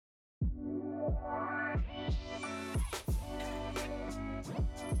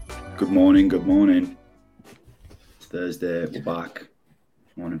Good morning, good morning. It's Thursday, we're back.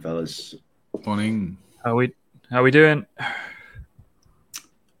 Morning, fellas. Morning. How we doing?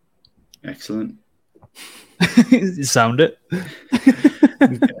 Excellent. You sound it.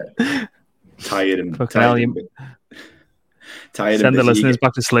 Tired and Fucking hell, you tired send and the busy. listeners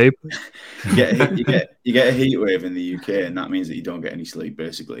back to sleep. You get a heat wave in the UK, and that means that you don't get any sleep.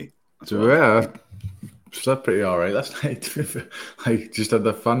 Basically, I slept pretty all right last night. I just had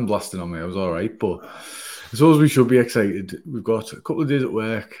the fan blasting on me. I was all right, but I suppose we should be excited. We've got a couple of days at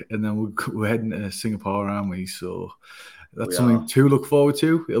work, and then we're heading to Singapore, aren't we? So that's something to look forward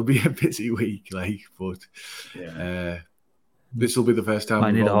to. It'll be a busy week, but this will be the first time.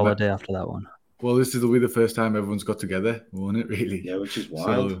 I need a holiday after that one. Well, this will be the first time everyone's got together, won't it? Really? Yeah, which is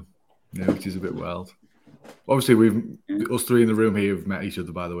wild. So, which is a bit wild. Obviously, us three in the room here have met each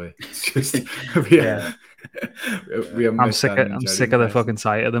other. By the way, it's just I'm sick of the fucking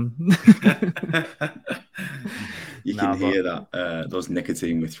sight of them. You can hear that those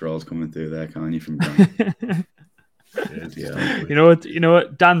nicotine withdrawals coming through there, can't you? From You know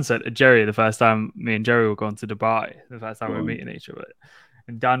what Dan said to Jerry the first time me and Jerry were going to Dubai, the first time we were meeting each other,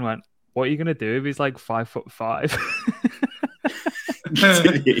 and Dan went, "What are you gonna do if he's like 5'5"?"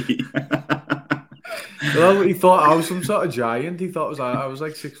 Well, he thought I was some sort of giant. He thought I was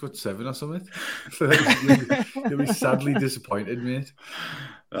like 6'7" or something. So he'll be sadly disappointed, mate.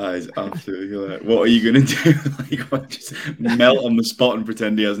 That is absolutely like, what are you gonna do? Like, just melt on the spot and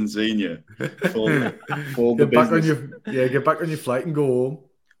pretend he hasn't seen you. Fold the business. Get back on your flight and go home.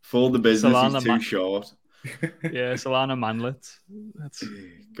 Fold the business. Solana he's too short. Yeah, Solana manlet. That's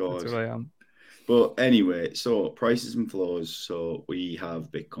God. That's who I am. But anyway, so prices and flows. So we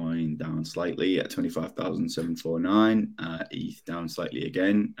have Bitcoin down slightly at 25,749, ETH down slightly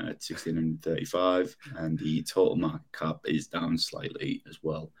again at 1,635, and the total market cap is down slightly as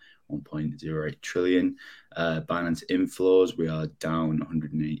well, 1.08 trillion. Binance inflows, we are down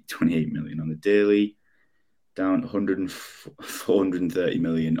 128 million on the daily, down 430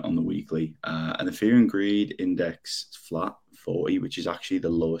 million on the weekly, and the fear and greed index is flat 40, which is actually the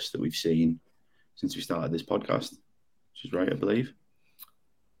lowest that we've seen since we started this podcast, which is right, I believe.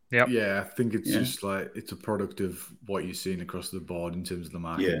 Yeah, I think it's just like it's a product of what you're seeing across the board in terms of the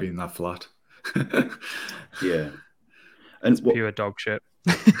market being that flat. Yeah, and it's pure dog shit.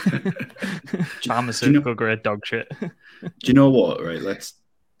 Pharmaceutical grade dog shit. Do you know what? Right, let's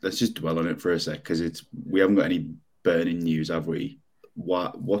just dwell on it for a sec, because we haven't got any burning news, have we?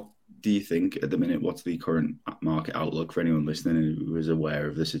 What do you think at the minute? What's the current market outlook for anyone listening who is aware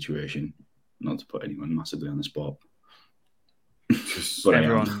of the situation? Not to put anyone massively on the spot.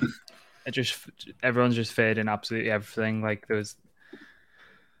 Everyone's just fading absolutely everything. Like there was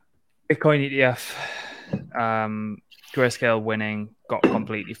Bitcoin ETF, Grayscale winning, got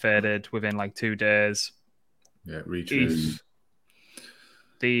completely faded within like 2 days. Yeah, retraced.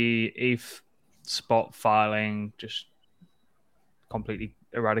 The ETH spot filing just completely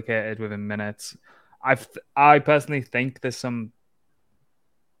eradicated within minutes. I personally think there's some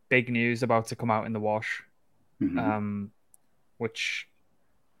big news about to come out in the wash, which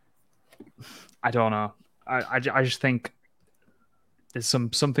I don't know. I just think there's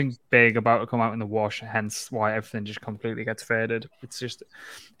something big about to come out in the wash, hence why everything just completely gets faded. It's just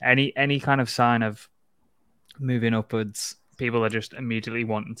any kind of sign of moving upwards, people are just immediately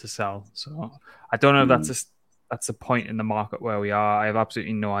wanting to sell. So I don't know if that's a point in the market where we are. I have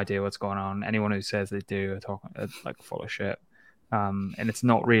absolutely no idea what's going on. Anyone who says they do are like full of shit. And it's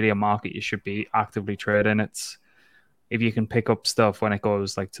not really a market you should be actively trading. It's if you can pick up stuff when it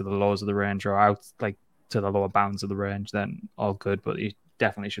goes like to the lows of the range or out like to the lower bounds of the range, then all good. But you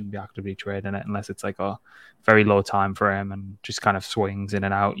definitely shouldn't be actively trading it unless it's like a very low time frame and just kind of swings in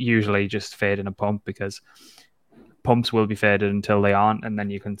and out. Usually just fading a pump, because pumps will be faded until they aren't, and then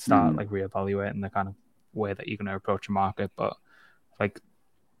you can start like reevaluating the kind of way that you're going to approach a market. But like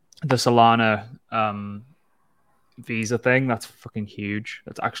the Solana Visa thing, that's fucking huge.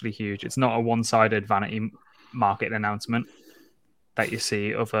 That's actually huge. It's not a one-sided vanity market announcement that you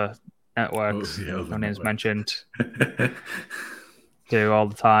see other networks, no names mentioned, do all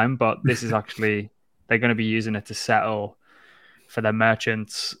the time. But this is actually, they're going to be using it to settle for their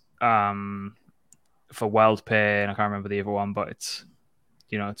merchants, for WorldPay, and I can't remember the other one, but it's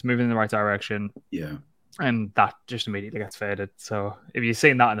moving in the right direction. Yeah. And that just immediately gets faded. So if you're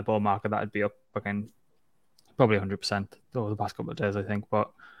seeing that in the bull market, that'd be up again probably 100% over the past couple of days, I think.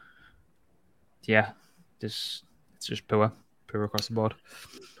 But yeah, it's just poor across the board.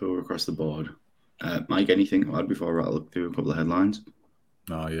 Poor across the board. Mike, anything to add before I look through a couple of headlines?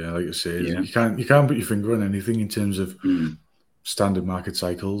 No, yeah, like I said, you can't put your finger on anything in terms of standard market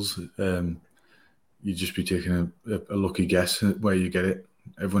cycles, you'd just be taking a lucky guess at where you get it.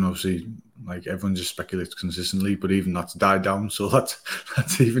 Everyone obviously, everyone just speculates consistently, but even that's died down. So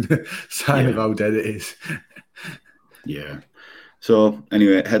that's even a sign of how dead it is. Yeah. So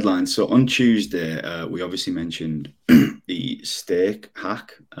anyway, headlines. So on Tuesday, we obviously mentioned the stake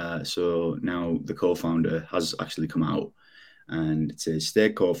hack. So now the co-founder has actually come out, and it says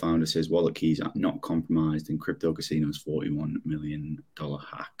stake co-founder says wallet keys are not compromised in crypto casino's $41 million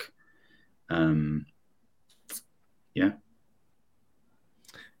hack. Yeah.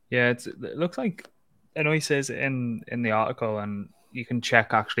 Yeah, it looks like, I know he says it in the article, and you can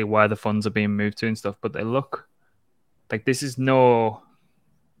check actually where the funds are being moved to and stuff, but they look like this is no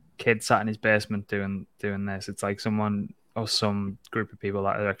kid sat in his basement doing this. It's like someone or some group of people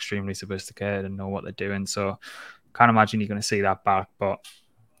that are extremely sophisticated and know what they're doing. So can't imagine you're going to see that back, but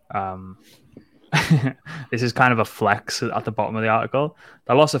this is kind of a flex at the bottom of the article.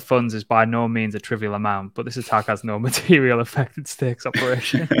 The loss of funds is by no means a trivial amount, but this attack has no material effect in stakes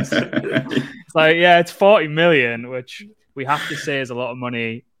operations. It's like, yeah, it's 40 million, which we have to say is a lot of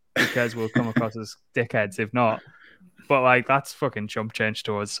money because we'll come across as dickheads if not. But like, that's fucking chump change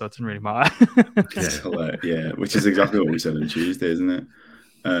to us, so it doesn't really matter. Yeah, which is exactly what we said on Tuesday, isn't it?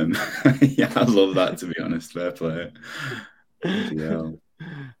 Yeah, I love that, to be honest. Fair play. Yeah.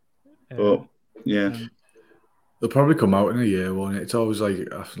 But yeah. They'll probably come out in a year, won't it? It's always like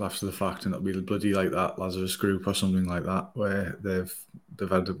after the fact, and it'll be bloody like that Lazarus Group or something like that, where they've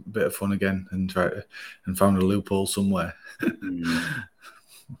had a bit of fun again and found a loophole somewhere. They're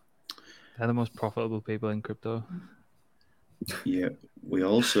the most profitable people in crypto. Yeah, we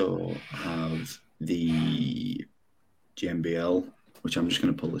also have the GMBL, which I'm just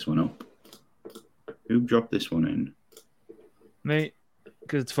going to pull this one up. Who dropped this one in? Me,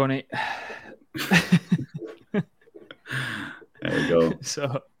 because it's funny. There we go.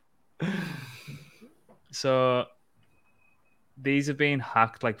 So these have been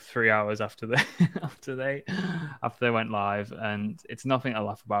hacked like 3 hours after they went live, and it's nothing to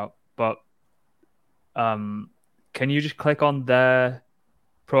laugh about. But can you just click on their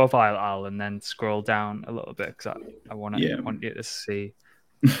profile, Al, and then scroll down a little bit, because I want you to see.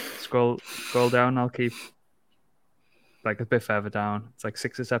 Scroll down. I'll keep like a bit further down. It's like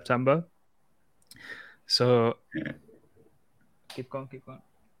 6th of September. So keep going.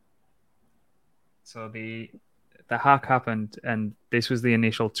 So the hack happened, and this was the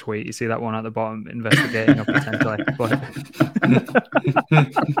initial tweet. You see that one at the bottom, investigating a potential exploit.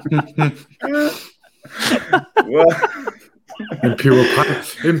 In pure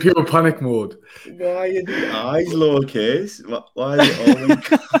panic mode. Why are the eyes lowercase? Why are they always?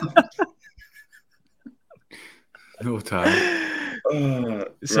 No time.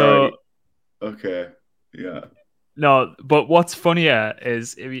 So right. Okay. Yeah. No, but what's funnier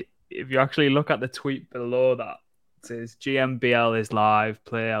is if you actually look at the tweet below that, it says GMBL is live,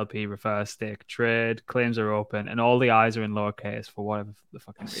 play LP, reverse stake, trade, claims are open, and all the eyes are in lowercase for whatever the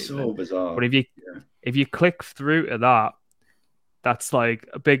fucking reason. So bizarre. But if you click through to that, that's like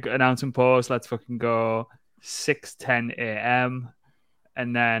a big announcement post. Let's fucking go 6:10 a.m.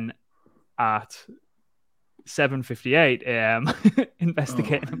 and then at 7:58 a.m.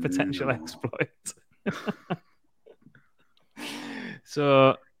 investigating a potential exploit.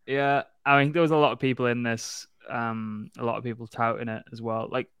 So yeah, I mean, there was a lot of people in this, a lot of people touting it as well.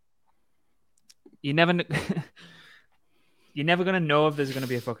 Like, you're never gonna know if there's gonna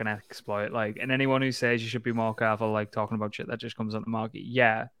be a fucking exploit. Like, and anyone who says you should be more careful, like talking about shit that just comes on the market.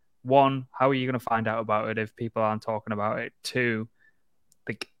 Yeah, one, how are you gonna find out about it if people aren't talking about it? Two,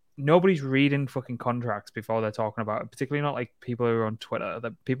 like, nobody's reading fucking contracts before they're talking about it, particularly not like people who are on Twitter.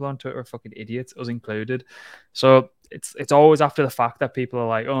 The people on Twitter are fucking idiots, us included. So it's always after the fact that people are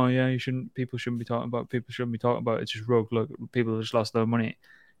like, oh yeah, people shouldn't be talking about it. It's just rogue. Look, people just lost their money.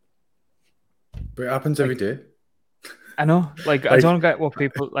 But it happens every day. I know. Like, I don't get what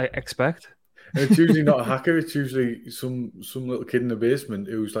people like expect. It's usually not a hacker. It's usually some little kid in the basement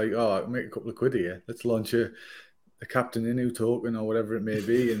who's like, oh, I can make a couple of quid here. Let's launch a Captain Inu token or whatever it may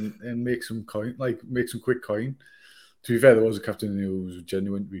be, and make some coin, like make some quick coin. To be fair, there was a Captain Inu who was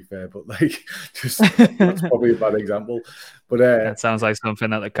genuine, to be fair, but like, just that's probably a bad example. But that sounds like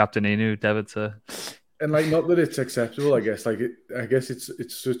something that the Captain Inu debits are. And like, not that it's acceptable, I guess. Like, I guess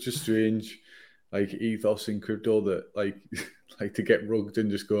it's such a strange like ethos in crypto that like to get rugged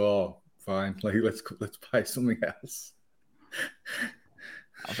and just go, oh, fine, like let's buy something else.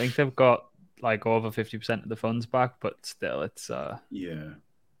 I think they've got like over 50% of the funds back, but still, it's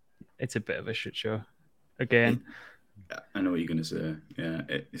it's a bit of a shit show. Again, I know what you're gonna say. Yeah,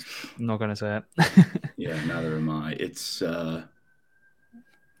 I'm not gonna say it. Yeah, neither am I. It's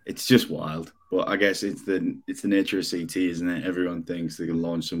It's just wild. But I guess it's the nature of CT, isn't it? Everyone thinks they can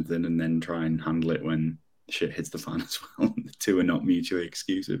launch something and then try and handle it when shit hits the fan as well. The two are not mutually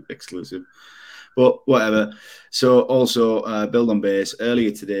exclusive. But whatever. So also build on base.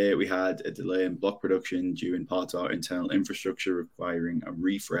 Earlier today, we had a delay in block production due in part to our internal infrastructure requiring a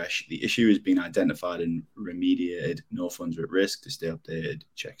refresh. The issue has been identified and remediated. No funds are at risk. To stay updated,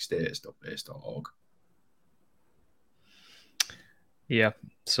 check status.base.org. Yeah.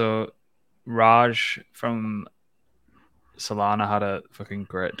 So Raj from Solana had a fucking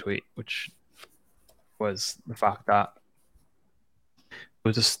great tweet, which was the fact that it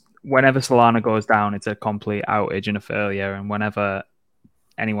was just whenever Solana goes down, it's a complete outage and a failure, and whenever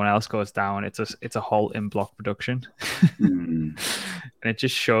anyone else goes down, it's a halt in block production. And it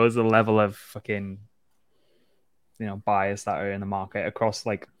just shows the level of fucking bias that are in the market across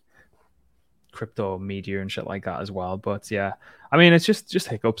like crypto media and shit like that as well. But yeah, I mean, it's just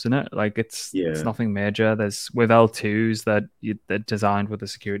hiccups in it. Like it's nothing major. There's with L2s that they're designed with the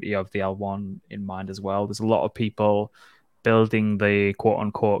security of the L1 in mind as well. There's a lot of people building the quote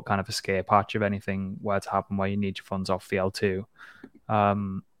unquote kind of escape hatch if anything were to happen where you need your funds off the L2.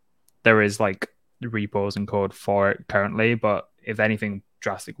 There is like repos and code for it currently, but if anything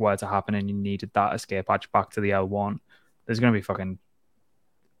drastic were to happen and you needed that escape hatch back to the L1, there's going to be fucking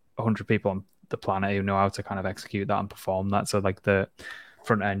 100 people on the planet who know how to kind of execute that and perform that. So like the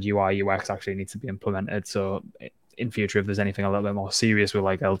front end UI UX actually needs to be implemented. So in future, if there's anything a little bit more serious with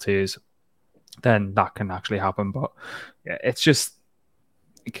like L2s, then that can actually happen. But yeah, it's just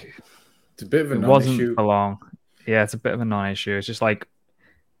it's a bit of a non-issue. Wasn't for long. Yeah, it's a bit of a non-issue. It's just like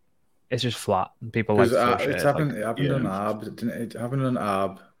it's just flat. And people like it happened. It happened on ARB. It happened on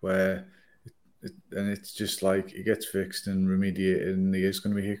ARB where. And it's just like it gets fixed and remediated, and there's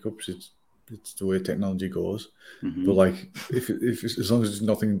going to be hiccups. It's the way technology goes. But like, if as long as it's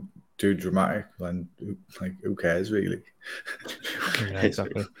nothing too dramatic, then like who cares really? Yeah,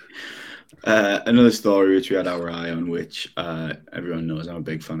 exactly. Another story which we had our eye on, which everyone knows I'm a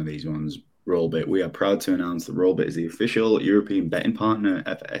big fan of these ones. Rollbit. We are proud to announce that Rollbit is the official European betting partner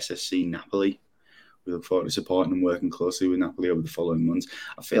of SSC Napoli. We look forward to supporting and working closely with Napoli over the following months.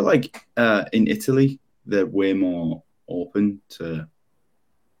 I feel like in Italy, they're way more open to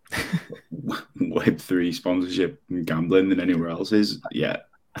Web3 sponsorship and gambling than anywhere else is. Yeah.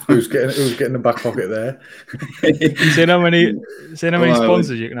 Who's getting the back pocket there? See how many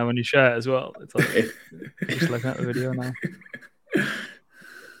sponsors you can have on your shirt as well. It's like just looking at the video now.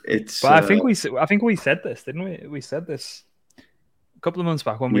 But I think we said this, didn't we? We said this a couple of months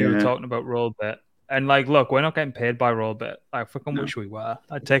back when we were talking about Rollbit. And like, look, we're not getting paid by Rollbit. I fucking wish we were.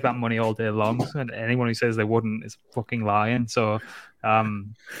 I'd take that money all day long. And anyone who says they wouldn't is fucking lying. So,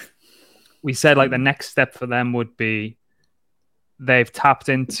 we said like the next step for them would be they've tapped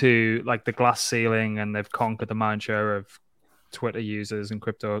into like the glass ceiling and they've conquered the mind share of Twitter users and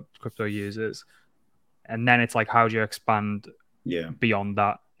crypto users. And then it's like, how do you expand beyond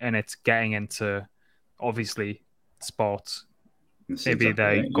that? And it's getting into obviously sports. Maybe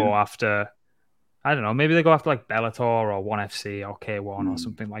they go after. I don't know. Maybe they go after like Bellator or ONE FC or K1 or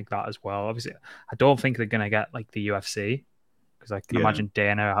something like that as well. Obviously, I don't think they're going to get like the UFC because I can imagine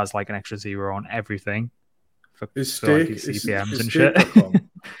Dana has like an extra zero on everything for like these CPMs and shit.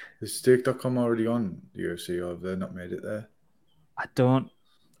 Is Stake.com already on the UFC or have they not made it there? I don't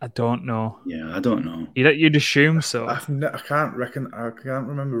know. Yeah, I don't know. You'd assume so. I can't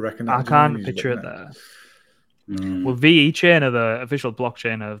remember recognizing. I can't picture it there. Well, VE Chain are the official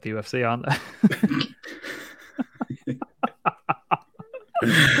blockchain of the UFC, aren't they?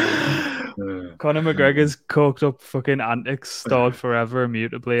 Conor McGregor's coked up fucking antics stored forever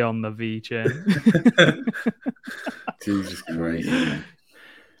immutably on the VE Chain. Jesus Christ.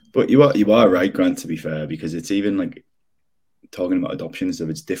 But you are right, Grant, to be fair, because it's even like talking about adoption and stuff,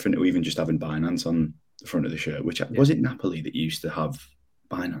 it's different to even just having Binance on the front of the shirt, which was it Napoli that used to have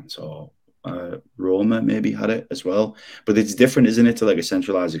Binance or Roma maybe had it as well, but it's different, isn't it, to like a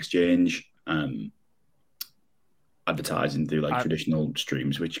centralized exchange advertising through like traditional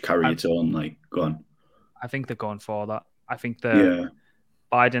streams which carry its own like go on. I think they're going for that. I think they're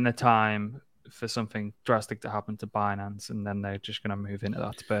biding the time for something drastic to happen to Binance, and then they're just going to move into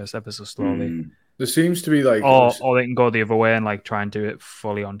that space ever so slowly. There seems to be like, or they can go the other way and like try and do it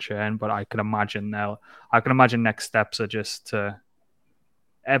fully on chain. But I can imagine next steps are just to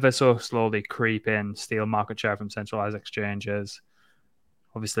ever so slowly creep in, steal market share from centralized exchanges.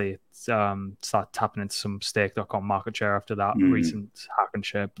 Obviously, start tapping into some stake.com market share after that recent hack and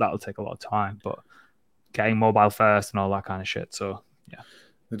shit. That'll take a lot of time, but getting mobile first and all that kind of shit. So, yeah.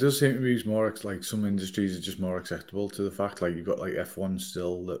 It does seem to be more like some industries are just more acceptable to the fact. Like you've got like F1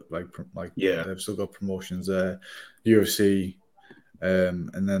 still that like Yeah. they've still got promotions there, UFC, and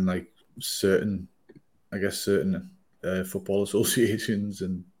then like certain football associations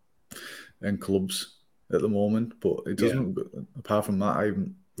and clubs at the moment. But it doesn't. Apart from that, I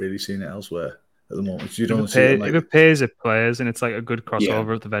haven't really seen it elsewhere at the moment. You don't see it on like if it pays, it plays, and it's like a good Yeah.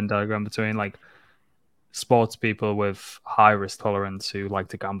 crossover of the Venn diagram between like sports people with high risk tolerance who like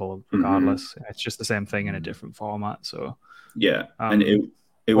to gamble regardless. It's just the same thing in a different format. So Yeah, and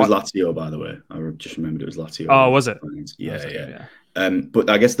it was Lazio, by the way. I just remembered it was Lazio. Oh, was it? Yeah. But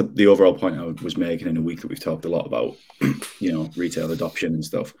I guess the overall point I was making in a week that we've talked a lot about, retail adoption and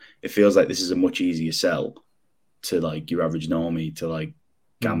stuff. It feels like this is a much easier sell to like your average normie to like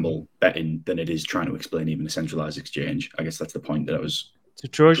gamble betting than it is trying to explain even a centralized exchange. I guess that's the point that I was. It's a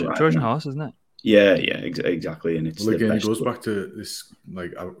Trojan horse, isn't it? Yeah, exactly. And it's again, it goes back to this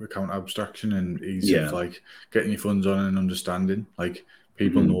like account abstraction and ease of like getting your funds on and understanding. Like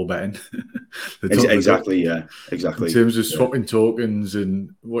people know betting. Exactly. In terms of swapping tokens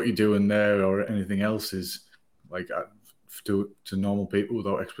and what you're doing there or anything else is like to normal people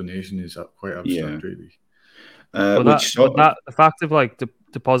without explanation is quite abstract, really. The fact of like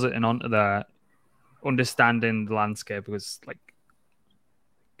depositing onto there, understanding the landscape, because like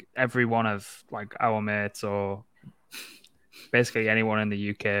every one of like our mates or basically anyone in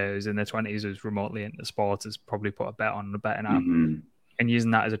the UK who's in their 20s who's remotely into sports has probably put a bet on the betting app and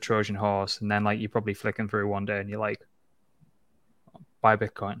using that as a Trojan horse. And then like you're probably flicking through one day and you're like, buy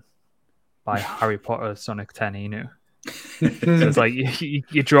Bitcoin, buy Harry Potter Sonic 10 Inu. So it's like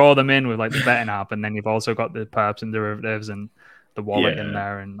you draw them in with like the betting app, and then you've also got the perps and derivatives and the wallet in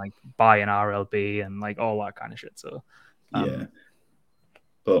there, and like buy an RLB and like all that kind of shit. So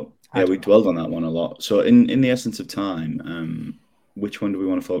but we dwelled on that one a lot. So in the essence of time, which one do we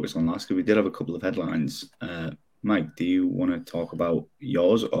want to focus on last? Because we did have a couple of headlines. Mike, do you want to talk about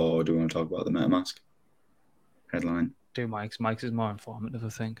yours, or do we want to talk about the MetaMask headline? Do Mike's is more informative, I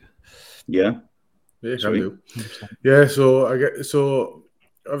think. Yeah, can do. Yeah, so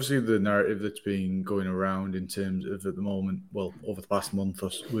obviously the narrative that's been going around in terms of at the moment, well, over the past month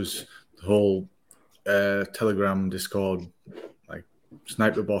was the whole Telegram, Discord, like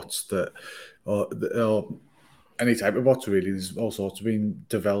sniper bots that or any type of bots really. There's all sorts being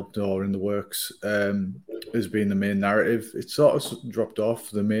developed or in the works. Has been the main narrative. It sort of dropped off.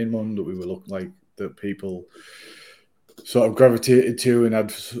 The main one that we were looking like that people sort of gravitated to and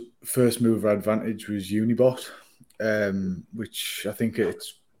had first mover advantage was Unibot, which I think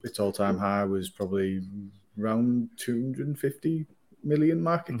its all-time high was probably around 250 million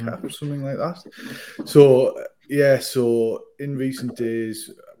market cap or something like that. So in recent days,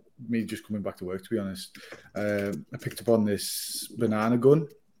 me just coming back to work, to be honest, I picked up on this banana gun,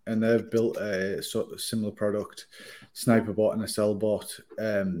 and they've built a sort of similar product, sniper bot and a cell bot,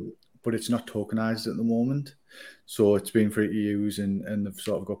 but it's not tokenized at the moment. So it's been free to use, and they've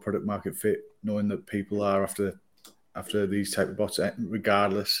sort of got product market fit, knowing that people are after these type of bots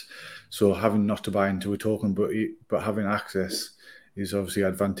regardless. So having not to buy into a token, but having access is obviously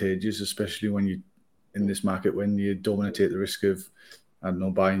advantageous, especially when you in this market when you don't want to take the risk of, I don't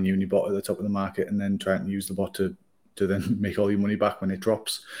know, buying Unibot at the top of the market and then trying to use the bot to then make all your money back when it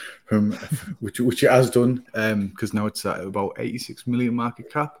drops, from which it has done, because now it's at about 86 million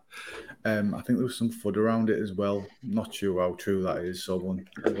market cap. I think there was some FUD around it as well. Not sure how true that is, so I won't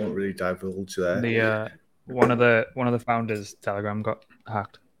really divulge there. The one of the founders' Telegram got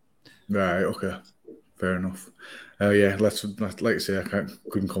hacked. Right. Okay. Fair enough. Let's like I say, I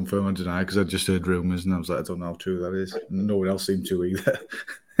couldn't confirm or deny because I just heard rumours and I was like, I don't know how true that is. No one else seemed to either.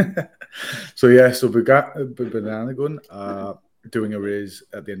 So Banana Gun are doing a raise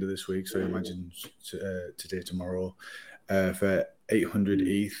at the end of this week. So I imagine today, tomorrow, for 800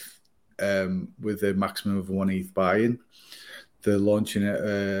 ETH, with a maximum of 1 ETH buy-in. They're launching at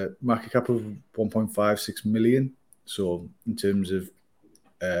a market cap of 1.56 million. So in terms of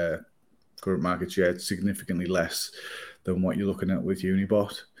current market share, it's significantly less than what you're looking at with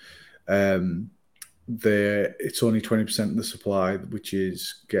Unibot. It's only 20% of the supply which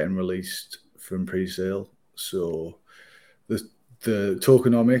is getting released from pre-sale. So the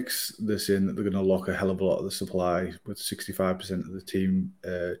tokenomics, they're saying that they're going to lock a hell of a lot of the supply, with 65% of the team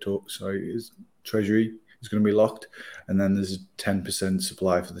treasury is going to be locked, and then there's a 10%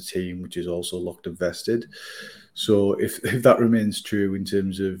 supply for the team, which is also locked and vested. So if that remains true in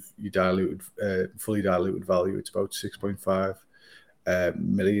terms of your fully diluted value, it's about 6.5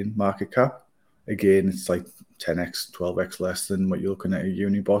 million market cap. Again, it's like 10x, 12x less than what you're looking at a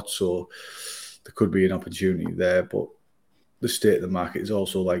Unibot. So there could be an opportunity there, but the state of the market is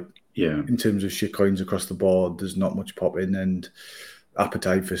also like, in terms of shit coins across the board, there's not much popping, and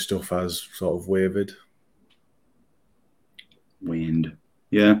appetite for stuff has sort of wavered.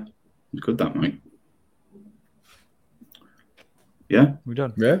 Yeah, it's good that, Mike. Yeah, we're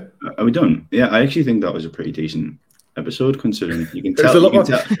done. Yeah, are we done? Yeah, I actually think that was a pretty decent episode, considering you can tell. It's a lot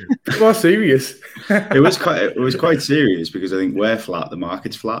more serious. It was quite serious because I think we're flat, the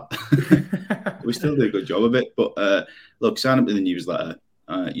market's flat. We still did a good job of it, but look, sign up to the newsletter.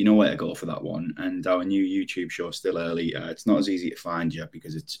 You know where to go for that one, and our new YouTube show is still early. It's not as easy to find yet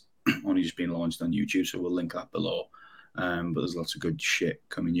because it's only just been launched on YouTube, so we'll link that below. But there's lots of good shit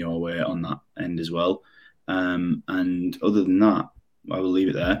coming your way on that end as well. And other than that, I will leave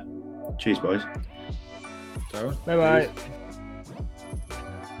it there. Cheers, boys. Bye bye.